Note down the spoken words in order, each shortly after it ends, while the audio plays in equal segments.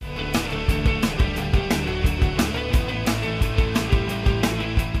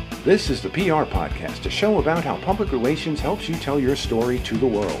This is the PR Podcast, a show about how public relations helps you tell your story to the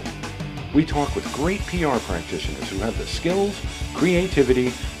world. We talk with great PR practitioners who have the skills,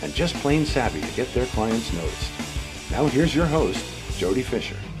 creativity, and just plain savvy to get their clients noticed. Now here's your host, Jody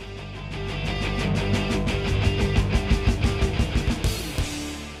Fisher.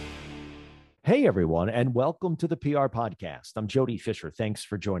 Hey, everyone, and welcome to the PR Podcast. I'm Jody Fisher. Thanks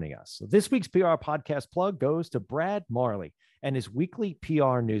for joining us. So this week's PR Podcast plug goes to Brad Marley and his weekly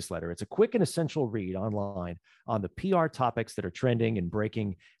PR newsletter. It's a quick and essential read online on the PR topics that are trending and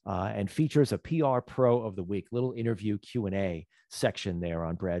breaking, and features a PR Pro of the Week, little interview Q&A section there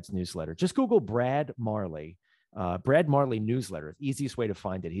on Brad's newsletter. Just Google Brad Marley newsletter. Easiest way to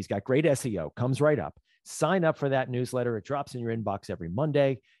find it. He's got great SEO, comes right up. Sign up for that newsletter. It drops in your inbox every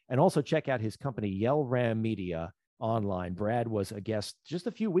Monday. And also check out his company, Yell Ram Media, online. Brad was a guest just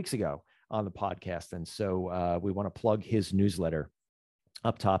a few weeks ago on the podcast. And so we want to plug his newsletter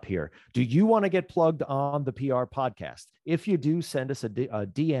up top here. Do you want to get plugged on the PR Podcast? If you do, send us a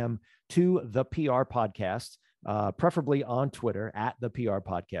DM to the PR Podcast, preferably on Twitter at the PR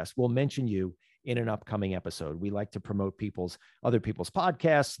Podcast. We'll mention you in an upcoming episode. We like to promote other people's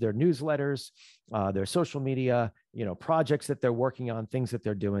podcasts, their newsletters, their social media, projects that they're working on, things that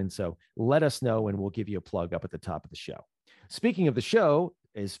they're doing. So let us know and we'll give you a plug up at the top of the show. Speaking of the show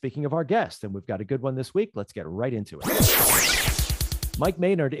is speaking of our guest, and we've got a good one this week. Let's get right into it. Mike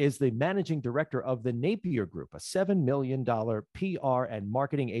Maynard is the managing director of the Napier Group, a $7 million PR and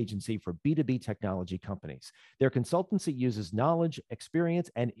marketing agency for B2B technology companies. Their consultancy uses knowledge,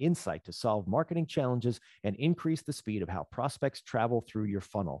 experience, and insight to solve marketing challenges and increase the speed of how prospects travel through your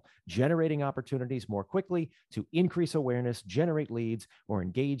funnel, generating opportunities more quickly to increase awareness, generate leads, or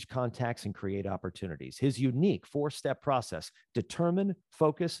engage contacts and create opportunities. His unique four-step process, determine,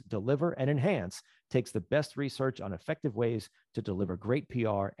 focus, deliver, and enhance, takes the best research on effective ways to deliver great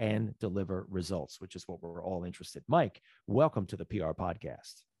PR and deliver results, which is what we're all interested in. Mike, welcome to the PR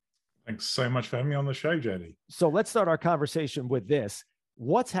Podcast. Thanks so much for having me on the show, Jody. So let's start our conversation with this.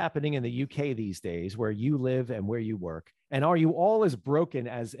 What's happening in the UK these days, where you live and where you work? And are you all as broken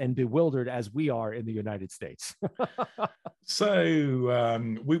and bewildered as we are in the United States?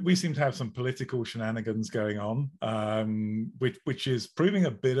 So we seem to have some political shenanigans going on, which is proving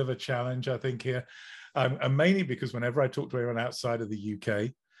a bit of a challenge, I think, here. And mainly because whenever I talk to anyone outside of the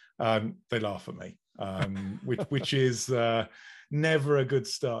UK, they laugh at me, which is never a good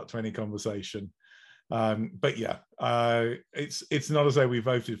start to any conversation. But yeah, it's not as though we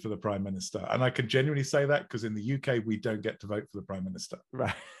voted for the Prime Minister. And I can genuinely say that because in the UK, we don't get to vote for the Prime Minister.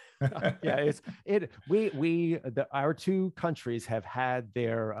 Right. Yeah, our two countries have had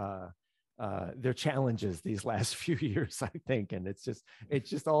their challenges these last few years, I think. And it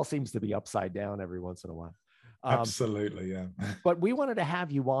just all seems to be upside down every once in a while. Absolutely, yeah. But we wanted to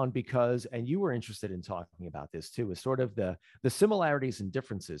have you on because, and you were interested in talking about this too, is sort of the similarities and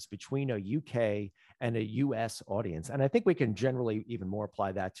differences between a UK and a US audience. And I think we can generally even more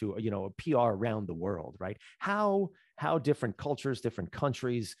apply that to, a PR around the world, right? How different cultures, different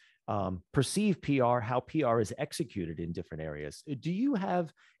countries perceive PR, how PR is executed in different areas. Do you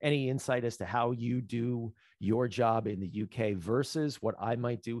have any insight as to how you do your job in the UK versus what I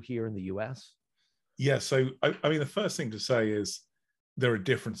might do here in the US? Yeah, so I mean, the first thing to say is there are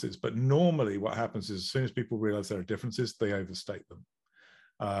differences, but normally what happens is as soon as people realize there are differences, they overstate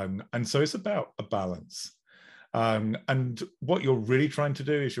them. And so it's about a balance. And what you're really trying to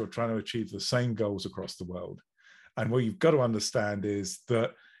do is you're trying to achieve the same goals across the world. And what you've got to understand is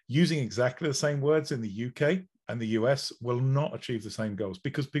that using exactly the same words in the UK and the US will not achieve the same goals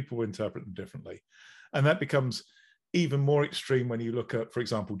because people will interpret them differently. And that becomes even more extreme when you look at, for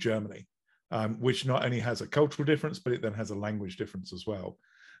example, Germany. Which not only has a cultural difference, but it then has a language difference as well.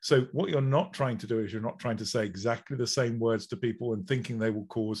 So what you're not trying to do is you're not trying to say exactly the same words to people and thinking they will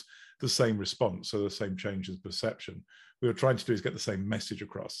cause the same response, so the same change in perception. What you're trying to do is get the same message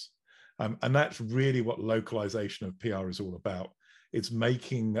across. And that's really what localization of PR is all about. It's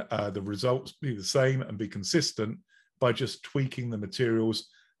making the results be the same and be consistent by just tweaking the materials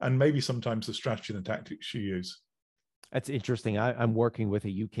and maybe sometimes the strategy and the tactics you use. That's interesting. I'm working with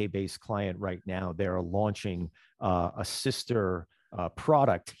a UK-based client right now. They're launching a sister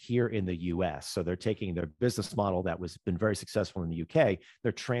product here in the US. So they're taking their business model that was been very successful in the UK,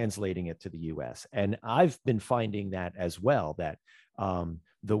 they're translating it to the US. And I've been finding that as well, that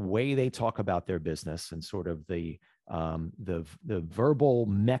the way they talk about their business and sort of the verbal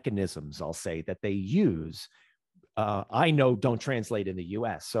mechanisms, I'll say, that they use I know don't translate in the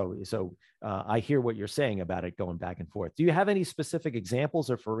US. So I hear what you're saying about it going back and forth. Do you have any specific examples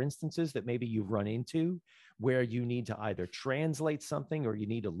or for instances that maybe you've run into where you need to either translate something or you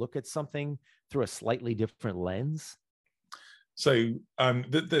need to look at something through a slightly different lens? So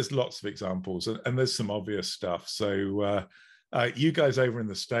there's lots of examples, and there's some obvious stuff. So you guys over in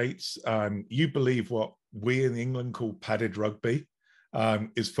the States, you believe what we in England call padded rugby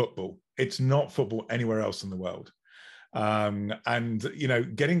is football. It's not football anywhere else in the world. And,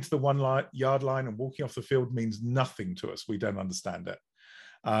 getting to the 1 yard line and walking off the field means nothing to us. We don't understand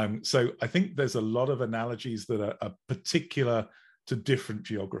it. So I think there's a lot of analogies that are particular to different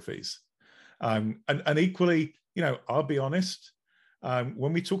geographies. And equally, I'll be honest,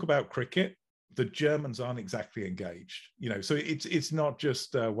 when we talk about cricket, the Germans aren't exactly engaged, so it's not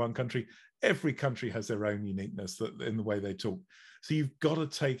just one country. Every country has their own uniqueness in the way they talk. So you've got to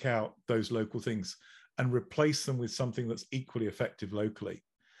take out those local things and replace them with something that's equally effective locally.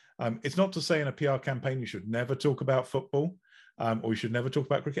 It's not to say in a PR campaign you should never talk about football or you should never talk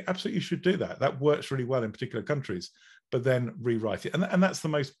about cricket. Absolutely, you should do that. That works really well in particular countries, but then rewrite it. And that's the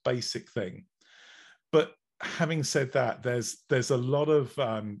most basic thing. But having said that, there's a lot of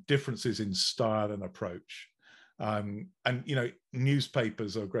differences in style and approach.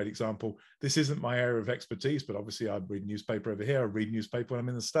 Newspapers are a great example. This isn't my area of expertise, but obviously I read newspaper over here. I read newspaper when I'm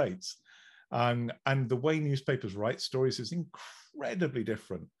in the States. And the way newspapers write stories is incredibly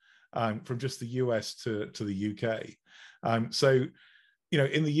different from just the US to the UK. So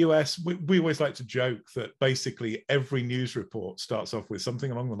in the US, we always like to joke that basically every news report starts off with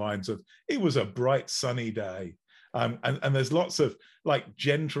something along the lines of, it was a bright sunny day. And there's lots of like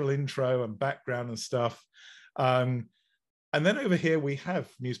gentle intro and background and stuff. And then over here, we have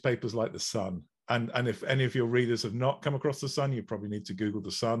newspapers like The Sun. And if any of your readers have not come across The Sun, you probably need to Google The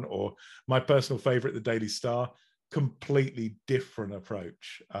Sun, or my personal favorite, The Daily Star. Completely different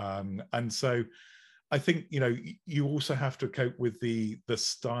approach. And so I think, you also have to cope with the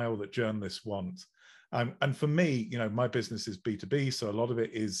style that journalists want. And for me, my business is B2B, so a lot of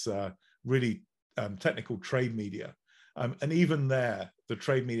it is really technical trade media. And even there, the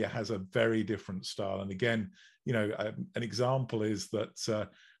trade media has a very different style. And again, an example is that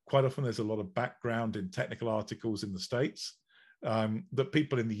quite often there's a lot of background in technical articles in the States that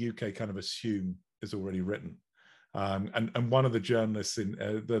people in the UK kind of assume is already written. And one of the journalists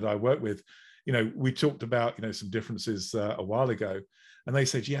that I work with, we talked about, some differences a while ago, and they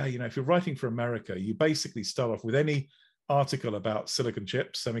said, yeah, if you're writing for America, you basically start off with any article about silicon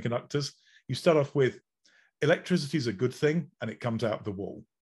chips, semiconductors. You start off with electricity is a good thing, and it comes out of the wall.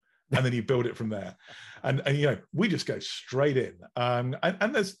 And then you build it from there. And we just go straight in. And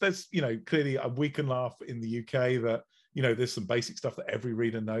there's clearly we can laugh in the UK that, there's some basic stuff that every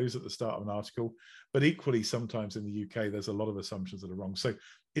reader knows at the start of an article, but equally sometimes in the UK, there's a lot of assumptions that are wrong. So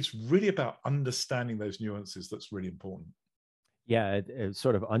it's really about understanding those nuances that's really important. Yeah, it's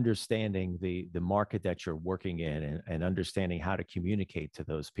sort of understanding the market that you're working in and understanding how to communicate to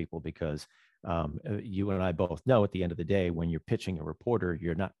those people, because you and I both know at the end of the day, when you're pitching a reporter,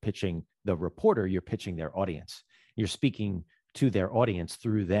 you're not pitching the reporter, you're pitching their audience. You're speaking to their audience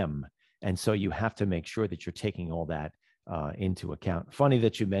through them. And so you have to make sure that you're taking all that into account. Funny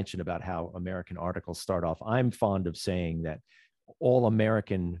that you mentioned about how American articles start off. I'm fond of saying that all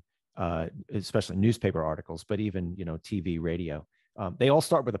American, especially newspaper articles, but even, TV, radio, they all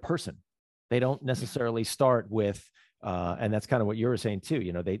start with a person. They don't necessarily start with, and that's kind of what you were saying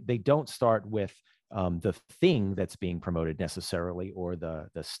too. They don't start with the thing that's being promoted necessarily, or the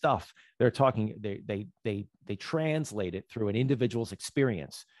stuff they're talking. They translate it through an individual's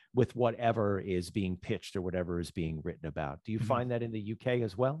experience with whatever is being pitched or whatever is being written about. Do you find that in the UK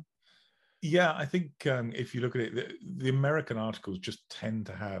as well? Yeah, I think if you look at it, the American articles just tend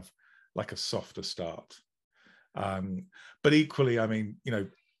to have like a softer start. But equally,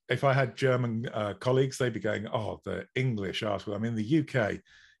 if I had German colleagues, they'd be going, oh, the English article. In the UK,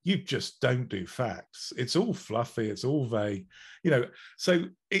 you just don't do facts. It's all fluffy. It's all vague, so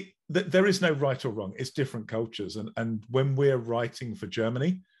there is no right or wrong. It's different cultures. And when we're writing for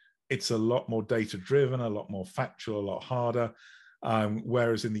Germany, it's a lot more data driven, a lot more factual, a lot harder.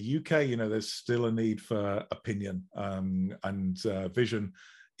 Whereas in the UK, there's still a need for opinion and vision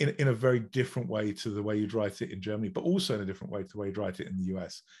in a very different way to the way you'd write it in Germany, but also in a different way to the way you'd write it in the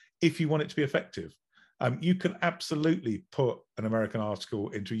US. If you want it to be effective, you can absolutely put an American article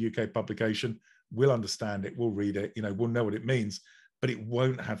into a UK publication. We'll understand it, we'll read it, we'll know what it means, but it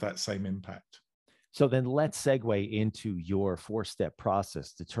won't have that same impact. So then let's segue into your 4-step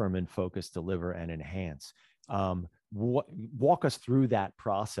process: determine, focus, deliver, and enhance. Walk us through that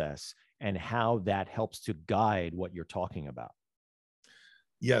process and how that helps to guide what you're talking about?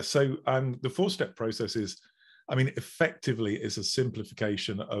 Yeah, so the 4-step process is, I mean, effectively is a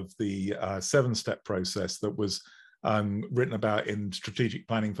simplification of the 7-step process that was written about in Strategic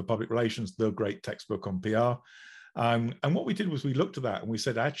Planning for Public Relations, the great textbook on PR. And what we did was we looked at that and we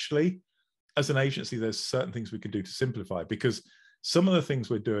said, actually, as an agency, there's certain things we can do to simplify, because some of the things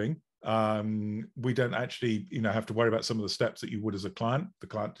we're doing, we don't actually, have to worry about some of the steps that you would as a client. The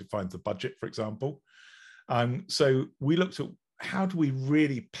client defines the budget, for example. So we looked at how do we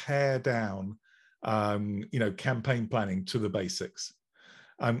really pare down, campaign planning to the basics.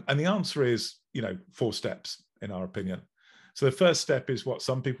 And the answer is, 4 steps, in our opinion. So the first step is what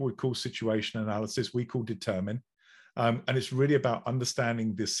some people would call situation analysis, we call determine. And it's really about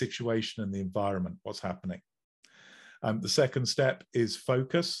understanding the situation and the environment, what's happening. The second step is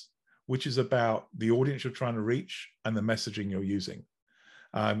focus, which is about the audience you're trying to reach and the messaging you're using.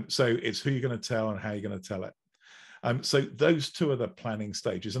 So it's who you're going to tell and how you're going to tell it. So those 2 are the planning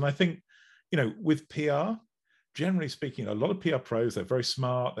stages. And I think, with PR, generally speaking, a lot of PR pros, they're very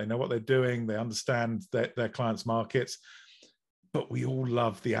smart, they know what they're doing, they understand their clients' markets, but we all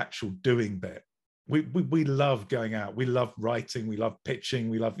love the actual doing bit. We love going out, we love writing, we love pitching,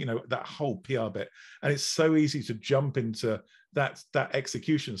 we love, that whole PR bit. And it's so easy to jump into that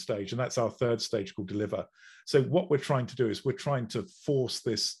execution stage. And that's our 3rd stage called deliver. So what we're trying to do is we're trying to force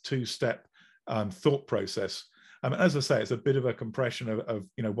this 2-step thought process. As I say, it's a bit of a compression of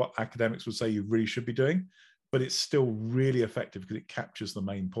what academics would say you really should be doing, but it's still really effective because it captures the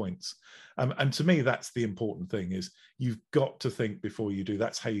main points. And to me, that's the important thing, is you've got to think before you do.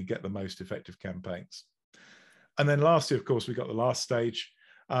 That's how you get the most effective campaigns. And then lastly, of course, we got the last stage.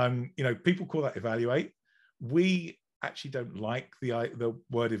 People call that evaluate. We actually don't like the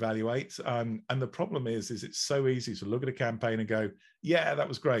word evaluate. And the problem is it's so easy to look at a campaign and go, yeah, that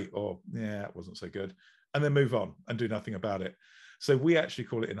was great, or yeah, it wasn't so good, and then move on and do nothing about it. So we actually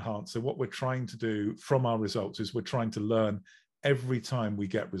call it enhance. So what we're trying to do from our results is we're trying to learn every time we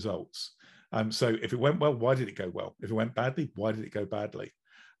get results. So if it went well, why did it go well? If it went badly, why did it go badly?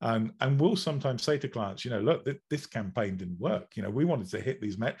 And we'll sometimes say to clients, look, this campaign didn't work. We wanted to hit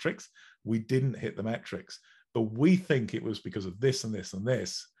these metrics. We didn't hit the metrics, but we think it was because of this and this and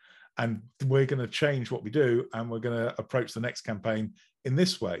this. And we're going to change what we do, and we're going to approach the next campaign in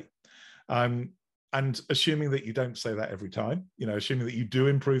this way. And assuming that you don't say that every time, assuming that you do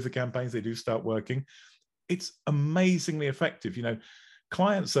improve the campaigns, they do start working, it's amazingly effective.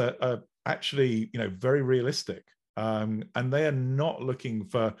 Clients are actually, very realistic, and they are not looking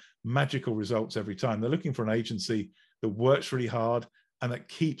for magical results every time. They're looking for an agency that works really hard and that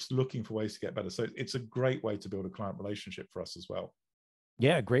keeps looking for ways to get better. So it's a great way to build a client relationship for us as well.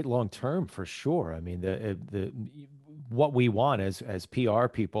 Yeah, great long term for sure. I mean, what we want as PR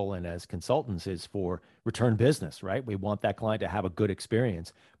people and as consultants is for return business, right? We want that client to have a good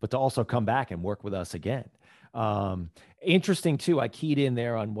experience, but to also come back and work with us again. Interesting too. I keyed in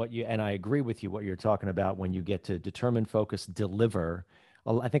there on and I agree with you, what you're talking about when you get to determine, focus, deliver.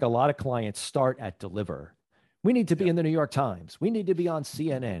 I think a lot of clients start at deliver. We need to be in the New York Times. We need to be on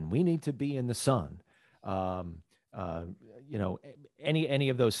CNN. We need to be in the Sun. Any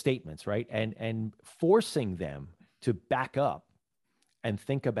of those statements, right? And forcing them to back up and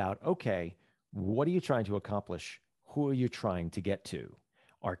think about, okay, what are you trying to accomplish? Who are you trying to get to?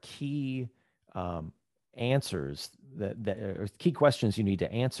 Are key answers that are key questions you need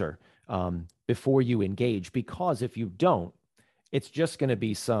to answer before you engage, because if you don't, it's just going to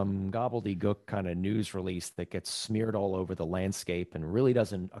be some gobbledygook kind of news release that gets smeared all over the landscape and really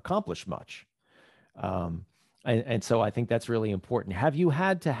doesn't accomplish much. And so I think that's really important. Have you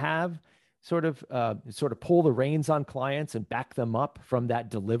had to have sort of pull the reins on clients and back them up from that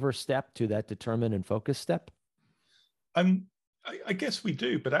deliver step to that determine and focus step? I guess we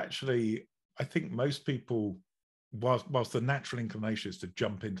do, but actually, I think most people, whilst the natural inclination is to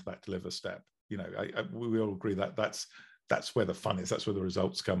jump into that deliver step, we all agree that that's where the fun is, that's where the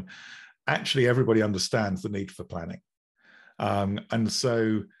results come. Actually, everybody understands the need for planning, and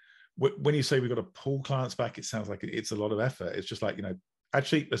so when you say we've got to pull clients back, it sounds like it's a lot of effort. It's just like,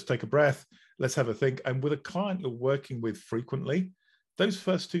 actually, let's take a breath, let's have a think. And with a client you're working with frequently, those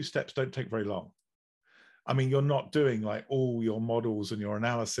first 2 steps don't take very long. I mean, you're not doing like all your models and your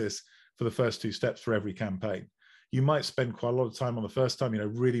analysis for the first 2 steps for every campaign. You might spend quite a lot of time on the first time,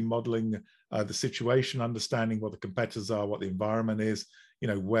 really modeling the situation, understanding what the competitors are, what the environment is,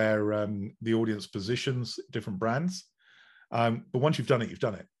 where the audience positions different brands. But once you've done it, you've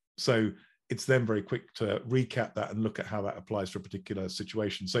done it. So it's then very quick to recap that and look at how that applies to a particular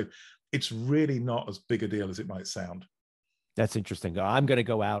situation. So it's really not as big a deal as it might sound. That's interesting. I'm going to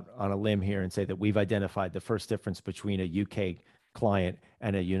go out on a limb here and say that we've identified the first difference between a UK client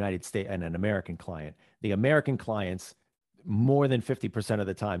and a United States and an American client. The American clients, more than 50% of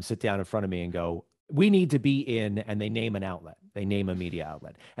the time, sit down in front of me and go, we need to be in, and they name an outlet, they name a media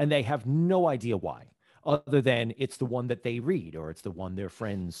outlet, and they have no idea why, other than it's the one that they read or it's the one their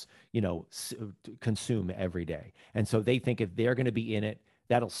friends, consume every day. And so they think if they're going to be in it,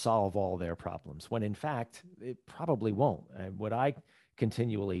 that'll solve all their problems, when in fact, it probably won't. And what I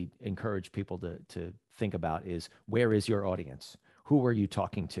continually encourage people to think about is, where is your audience? Who are you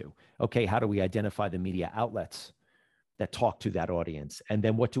talking to? Okay, how do we identify the media outlets that talk to that audience? And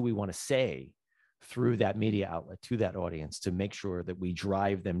then what do we want to say through that media outlet to that audience to make sure that we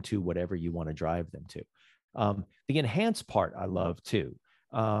drive them to whatever you want to drive them to? The enhance part I love too.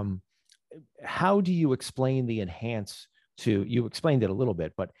 How do you explain the enhance to, you explained it a little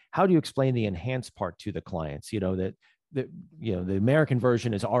bit, but how do you explain the enhance part to the clients? The American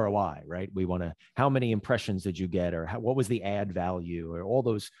version is ROI, right? We want to, how many impressions did you get, or what was the ad value, or all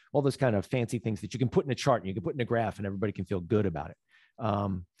those kind of fancy things that you can put in a chart and you can put in a graph and everybody can feel good about it.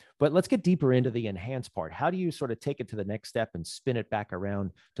 But let's get deeper into the enhance part. How do you sort of take it to the next step and spin it back around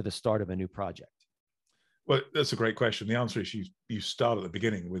to the start of a new project? Well, that's a great question. The answer is you start at the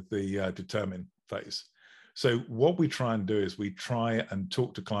beginning with the determine phase. So what we try and do is we try and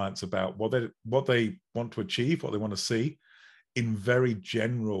talk to clients about what they want to achieve, what they want to see, in very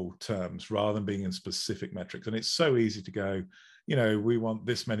general terms rather than being in specific metrics. And it's so easy to go, we want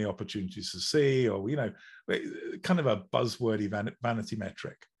this many opportunities to see, or, kind of a buzzwordy vanity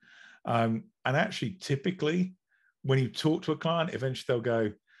metric. And actually, typically, when you talk to a client, eventually they'll go,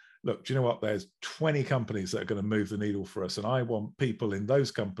 look, do you know what? There's 20 companies that are going to move the needle for us, and I want people in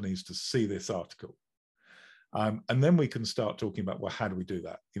those companies to see this article. And then we can start talking about, well, how do we do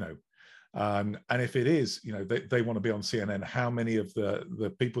that? And if it is, they want to be on CNN, how many of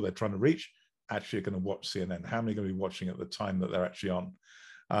the people they're trying to reach actually are going to watch CNN? How many are going to be watching at the time that they're actually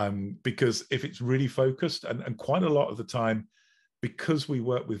on? Because if it's really focused, and quite a lot of the time, because we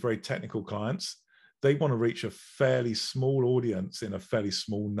work with very technical clients, they want to reach a fairly small audience in a fairly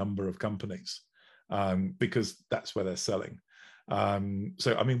small number of companies, because that's where they're selling.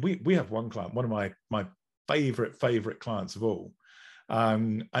 So, I mean, we have one client, one of my favorite clients of all,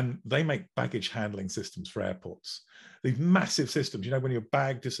 and they make baggage handling systems for airports. These massive systems, when your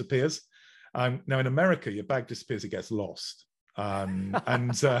bag disappears. Now in America, your bag disappears, it gets lost,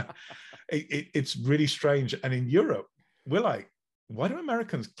 it's really strange. And in Europe, we're like, why do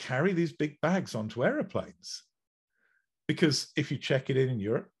Americans carry these big bags onto airplanes? Because if you check it in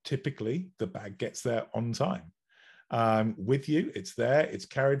Europe, typically the bag gets there on time. With you, it's there, it's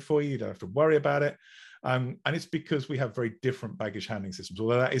carried for you, you don't have to worry about it. And it's because we have very different baggage handling systems,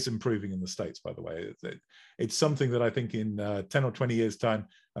 although that is improving in the States, by the way. It's something that I think in 10 or 20 years' time,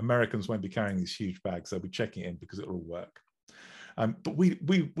 Americans won't be carrying these huge bags. They'll be checking it in because it'll all work. But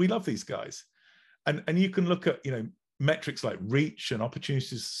we love these guys. And you can look at, metrics like reach and opportunities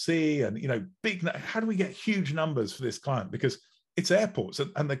to see, and, how do we get huge numbers for this client? Because it's airports,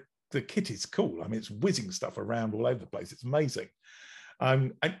 and the kit is cool. I mean, it's whizzing stuff around all over the place. It's amazing.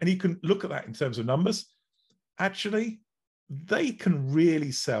 And you can look at that in terms of numbers. Actually, they can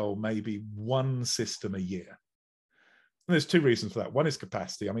really sell maybe one system a year. And there's two reasons for that. One is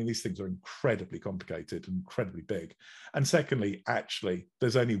capacity. I mean, these things are incredibly complicated, incredibly big. And secondly, actually,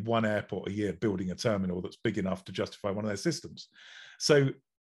 there's only one airport a year building a terminal that's big enough to justify one of their systems. So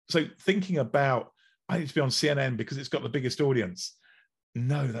thinking about, I need to be on CNN because it's got the biggest audience.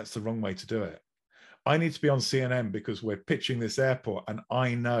 No, that's the wrong way to do it. I need to be on CNN because we're pitching this airport, and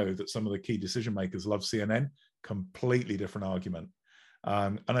I know that some of the key decision makers love CNN. Completely different argument.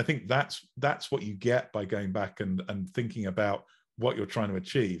 And I think that's what you get by going back and thinking about what you're trying to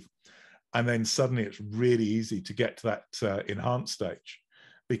achieve. And then suddenly it's really easy to get to that enhanced stage,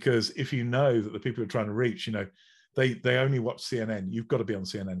 because if you know that the people you're trying to reach, they only watch CNN, you've got to be on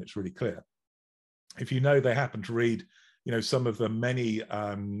CNN. It's really clear. If you know they happen to read some of the many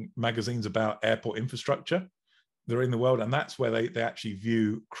magazines about airport infrastructure that are in the world, and that's where they actually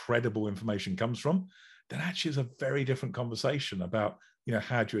view credible information comes from, then actually it's a very different conversation about,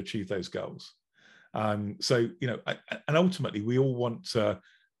 how do you achieve those goals? And ultimately we all want to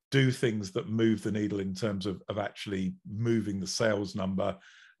do things that move the needle in terms of actually moving the sales number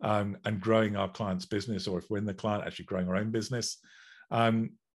and growing our client's business, or if we're in the client, actually growing our own business. The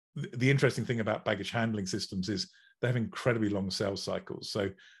interesting thing about baggage handling systems is they have incredibly long sales cycles.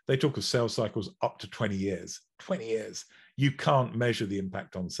 So they talk of sales cycles up to 20 years. 20 years. You can't measure the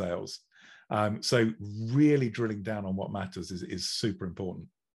impact on sales. So really drilling down on what matters is super important.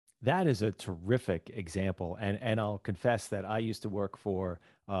 That is a terrific example. And I'll confess that I used to work for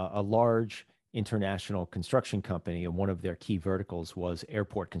a large international construction company, and one of their key verticals was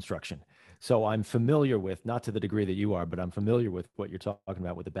airport construction. So I'm familiar with, not to the degree that you are, but I'm familiar with what you're talking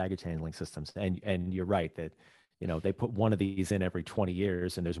about with the baggage handling systems. And you're right that, they put one of these in every 20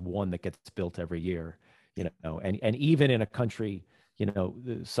 years, and there's one that gets built every year, and even in a country,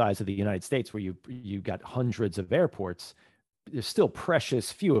 the size of the United States, where you got hundreds of airports, there's still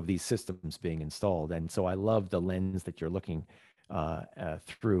precious few of these systems being installed. And so I love the lens that you're looking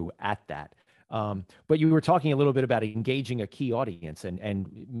through at that. But you were talking a little bit about engaging a key audience, and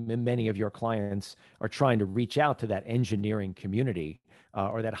many of your clients are trying to reach out to that engineering community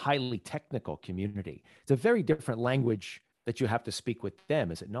or that highly technical community. It's a very different language that you have to speak with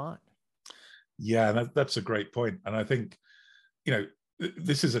them, is it not? Yeah, that's a great point. And I think,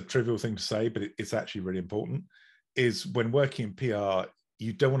 this is a trivial thing to say, but it's actually really important, is when working in PR,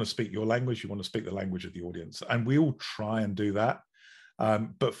 you don't want to speak your language, you want to speak the language of the audience. And we all try and do that.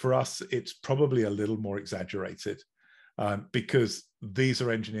 But for us, it's probably a little more exaggerated because these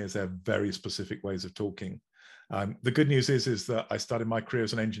are engineers, they have very specific ways of talking. The good news is that I started my career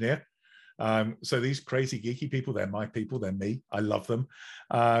as an engineer. So these crazy geeky people, they're my people, they're me. I love them.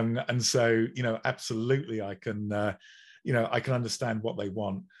 And so, absolutely I can understand what they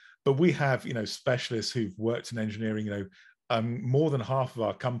want. But we have, specialists who've worked in engineering. More than half of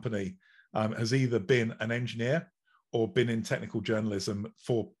our company has either been an engineer or been in technical journalism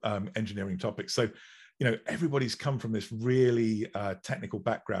for engineering topics. So, everybody's come from this really technical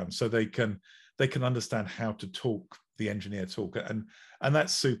background, so they can understand how to talk the engineer talk, and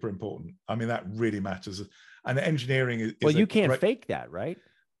that's super important. I mean, that really matters. And engineering is well, you can't fake that, right?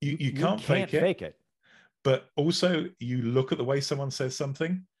 You can't fake it. But also, you look at the way someone says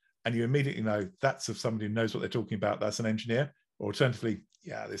something, and you immediately know that's of somebody who knows what they're talking about. That's an engineer. Or alternatively,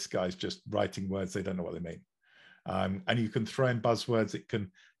 yeah, this guy's just writing words, they don't know what they mean. And you can throw in buzzwords. It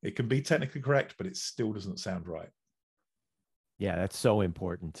can be technically correct, but it still doesn't sound right. Yeah, that's so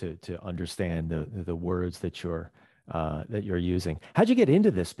important to understand the words that you're using. How'd you get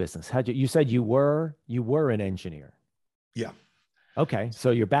into this business? You said you were an engineer? Yeah. Okay,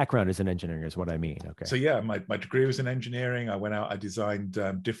 so your background is in engineering is what I mean. Okay. So yeah, my degree was in engineering. I went out, I designed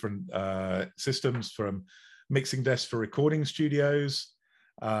different systems, from mixing desks for recording studios,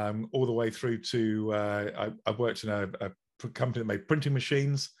 all the way through to, I worked in a company that made printing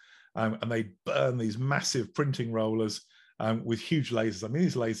machines, and they burn these massive printing rollers with huge lasers. I mean,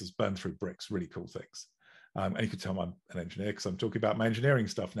 these lasers burn through bricks, really cool things. And you could tell I'm an engineer because I'm talking about my engineering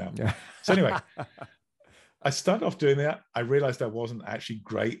stuff now. So anyway, I started off doing that. I realized I wasn't actually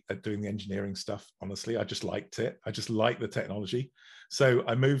great at doing the engineering stuff. Honestly, I just liked it. I just liked the technology. So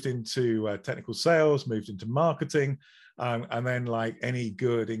I moved into technical sales, moved into marketing. And then, like any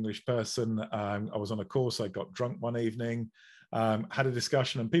good English person, I was on a course. I got drunk one evening, had a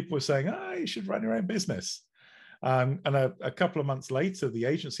discussion, and people were saying, you should run your own business. And a couple of months later, the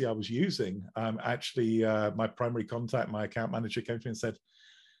agency I was using, my primary contact, my account manager, came to me and said,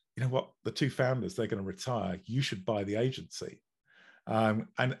 you know what, the two founders, they're going to retire. You should buy the agency. And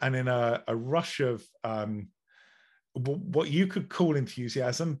in a rush of what you could call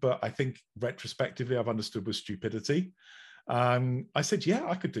enthusiasm, but I think retrospectively I've understood was stupidity. I said, yeah,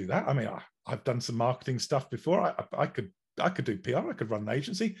 I could do that. I mean, I've done some marketing stuff before. I could do PR. I could run an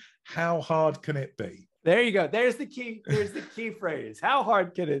agency. How hard can it be? There you go. There's the key phrase. How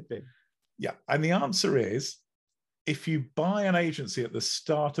hard can it be? Yeah. And the answer is, if you buy an agency at the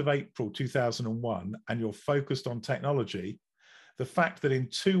start of April 2001 and you're focused on technology, the fact that in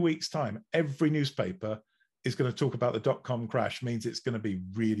 2 weeks' time, every newspaper is going to talk about the dot-com crash means it's going to be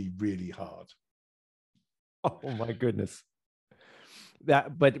really, really hard. Oh my goodness.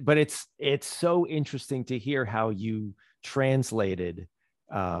 But it's so interesting to hear how you translated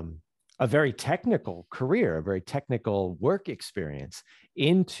a very technical career, a very technical work experience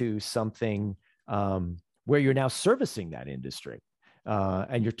into something where you're now servicing that industry,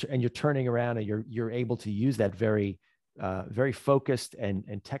 and you're turning around and you're able to use that very focused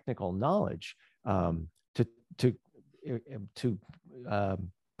and technical knowledge to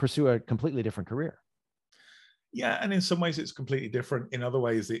pursue a completely different career. Yeah, and in some ways it's completely different. In other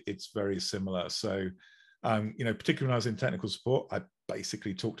ways, it's very similar. So, particularly when I was in technical support, I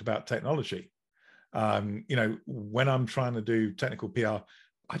basically talked about technology. When I'm trying to do technical PR,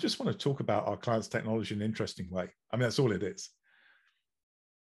 I just want to talk about our clients' technology in an interesting way. I mean, that's all it is.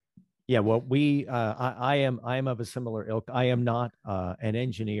 Yeah, well, I am of a similar ilk. I am not an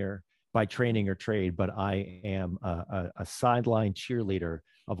engineer by training or trade, but I am a sideline cheerleader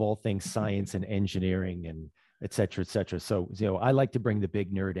of all things science and engineering, and et cetera, et cetera. So, I like to bring the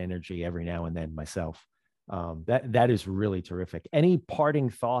big nerd energy every now and then myself. That is really terrific. Any parting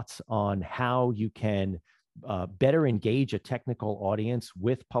thoughts on how you can better engage a technical audience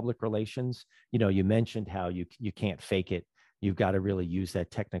with public relations? You mentioned how you can't fake it. You've got to really use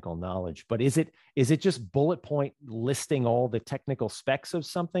that technical knowledge. But is it just bullet point listing all the technical specs of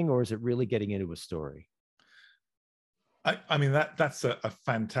something, or is it really getting into a story? I mean, that's a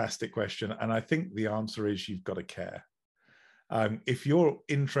fantastic question. And I think the answer is you've got to care. If you're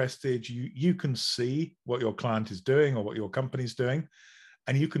interested, you can see what your client is doing or what your company's doing,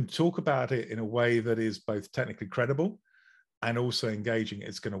 and you can talk about it in a way that is both technically credible and also engaging.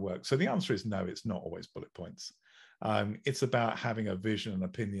 It's going to work. So the answer is no, it's not always bullet points. It's about having a vision and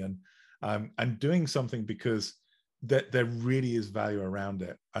opinion, and doing something because there really is value around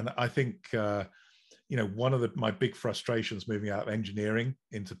it. And I think one of my big frustrations moving out of engineering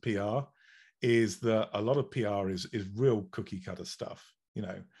into PR is that a lot of PR is real cookie cutter stuff,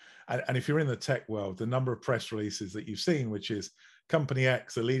 and if you're in the tech world, the number of press releases that you've seen, which is company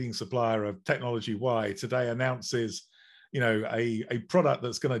X, a leading supplier of technology Y, today announces, a product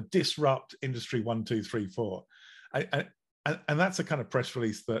that's going to disrupt industry 1, 2, 3, 4. And that's a kind of press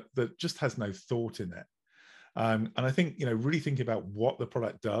release that just has no thought in it. And I think, really thinking about what the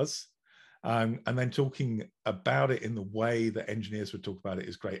product does, and then talking about it in the way that engineers would talk about it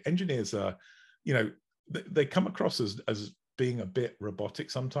is great. Engineers are, they come across as being a bit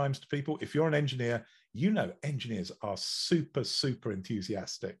robotic sometimes to people. If you're an engineer, engineers are super, super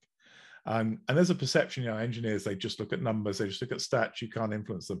enthusiastic. And there's a perception, engineers, they just look at numbers, they just look at stats, you can't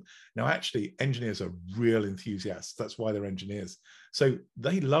influence them. Now, actually, engineers are real enthusiasts. That's why they're engineers. So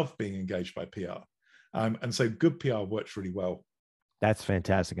they love being engaged by PR. And so good PR works really well. That's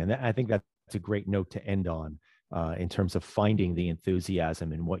fantastic. And I think that's a great note to end on in terms of finding the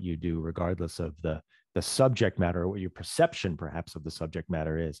enthusiasm in what you do, regardless of the subject matter or what your perception perhaps of the subject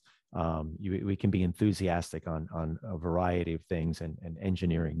matter is. We can be enthusiastic on a variety of things, and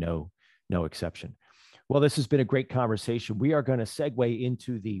engineering, no exception. Well, this has been a great conversation. We are going to segue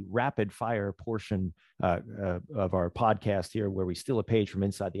into the rapid fire portion of our podcast here, where we steal a page from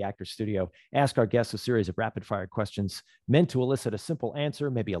inside the Actors Studio, ask our guests a series of rapid fire questions meant to elicit a simple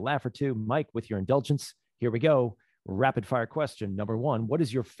answer, maybe a laugh or two. Mike, with your indulgence, here we go. Rapid fire question number 1. What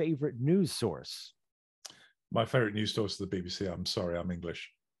is your favorite news source? My favorite news source is the BBC. I'm sorry, I'm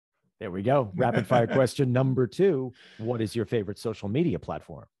English. There we go. Rapid fire question number 2. What is your favorite social media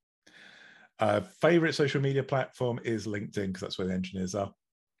platform? Favorite social media platform is LinkedIn, because that's where the engineers are.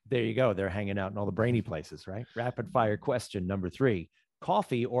 There you go. They're hanging out in all the brainy places, right? Rapid fire question number 3.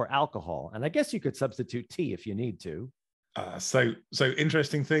 Coffee or alcohol? And I guess you could substitute tea if you need to. So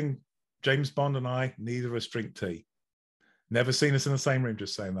interesting thing. James Bond and I, neither of us drink tea. Never seen us in the same room,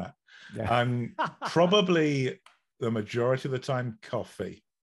 just saying that. Yeah. Probably the majority of the time, coffee,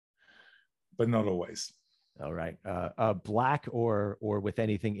 but not always. All right. Black or with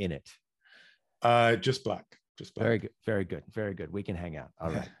anything in it? Just black. Just black. Very good. Very good. Very good. We can hang out.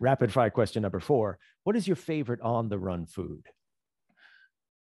 All right. Rapid fire question number 4. What is your favorite on the run food?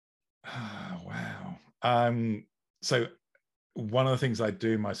 Wow. So one of the things I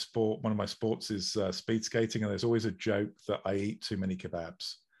do in my sport, one of my sports is speed skating, and there's always a joke that I eat too many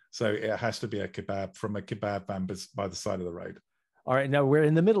kebabs. So it has to be a kebab from a kebab van by the side of the road. All right. Now we're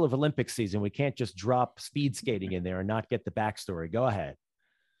in the middle of Olympic season. We can't just drop speed skating in there and not get the backstory. Go ahead.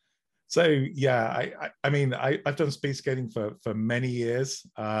 So yeah, I mean, I've done speed skating for many years.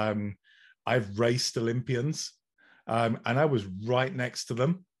 I've raced Olympians, and I was right next to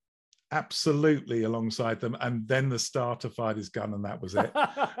them, absolutely alongside them. And then the starter fired his gun, and that was it.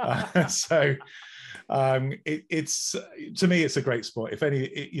 It's to me, it's a great sport. If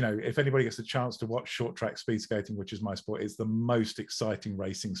anybody gets a chance to watch short track speed skating, which is my sport, it's the most exciting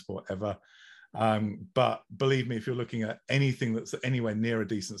racing sport ever. But believe me, if you're looking at anything that's anywhere near a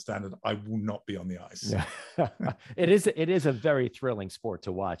decent standard, I will not be on the ice. Yeah. It is a very thrilling sport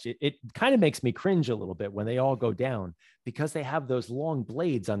to watch. It kind of makes me cringe a little bit when they all go down, because they have those long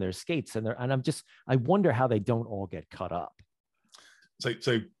blades on their skates, and I wonder how they don't all get cut up.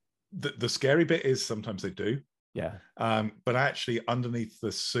 So the scary bit is sometimes they do. Yeah. But actually underneath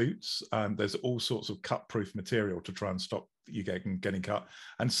the suits, there's all sorts of cut-proof material to try and stop you getting cut,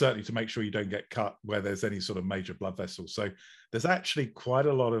 and certainly to make sure you don't get cut where there's any sort of major blood vessels. So there's actually quite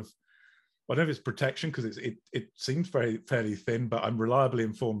a lot of, I don't know if it's protection, because it seems fairly thin, but I'm reliably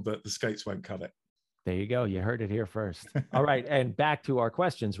informed that the skates won't cut it. There you go. You heard it here first. All right. And back to our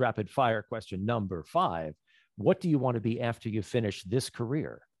questions. Rapid fire question number 5. What do you want to be after you finish this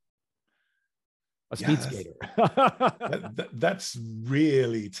career? A speed skater. That's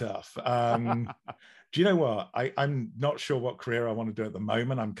really tough. Do you know what? I'm not sure what career I want to do at the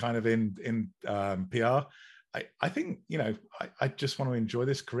moment. I'm kind of in PR. I think, I just want to enjoy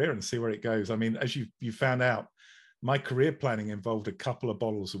this career and see where it goes. I mean, as you found out, my career planning involved a couple of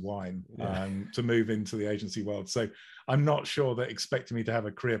bottles of wine to move into the agency world. So I'm not sure that expecting me to have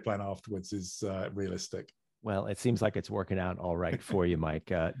a career plan afterwards is realistic. Well, it seems like it's working out all right for you,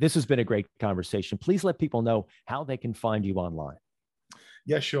 Mike. This has been a great conversation. Please let people know how they can find you online.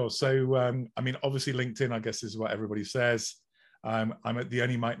 Yeah, sure. So, I mean, obviously LinkedIn, I guess, is what everybody says. I'm at the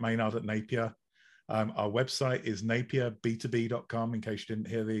only Mike Maynard at Napier. Our website is napierb2b.com. In case you didn't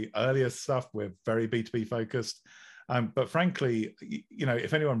hear the earlier stuff, we're very B2B focused. But frankly,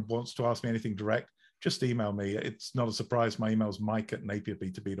 if anyone wants to ask me anything direct, just email me. It's not a surprise. My email is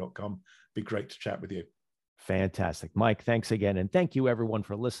mike@napierb2b.com. Be great to chat with you. Fantastic. Mike, thanks again. And thank you everyone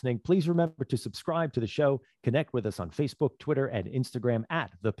for listening. Please remember to subscribe to the show, connect with us on Facebook, Twitter, and Instagram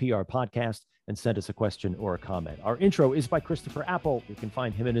at The PR Podcast, and send us a question or a comment. Our intro is by Christopher Apple. You can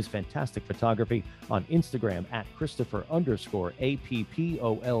find him and his fantastic photography on Instagram at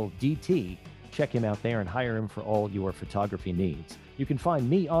Christopher_APPOLDT. Check him out there and hire him for all your photography needs. You can find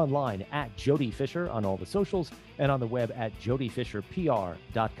me online at Jody Fisher on all the socials and on the web at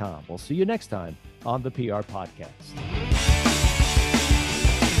jodyfisherpr.com. We'll see you next time on the PR Podcast.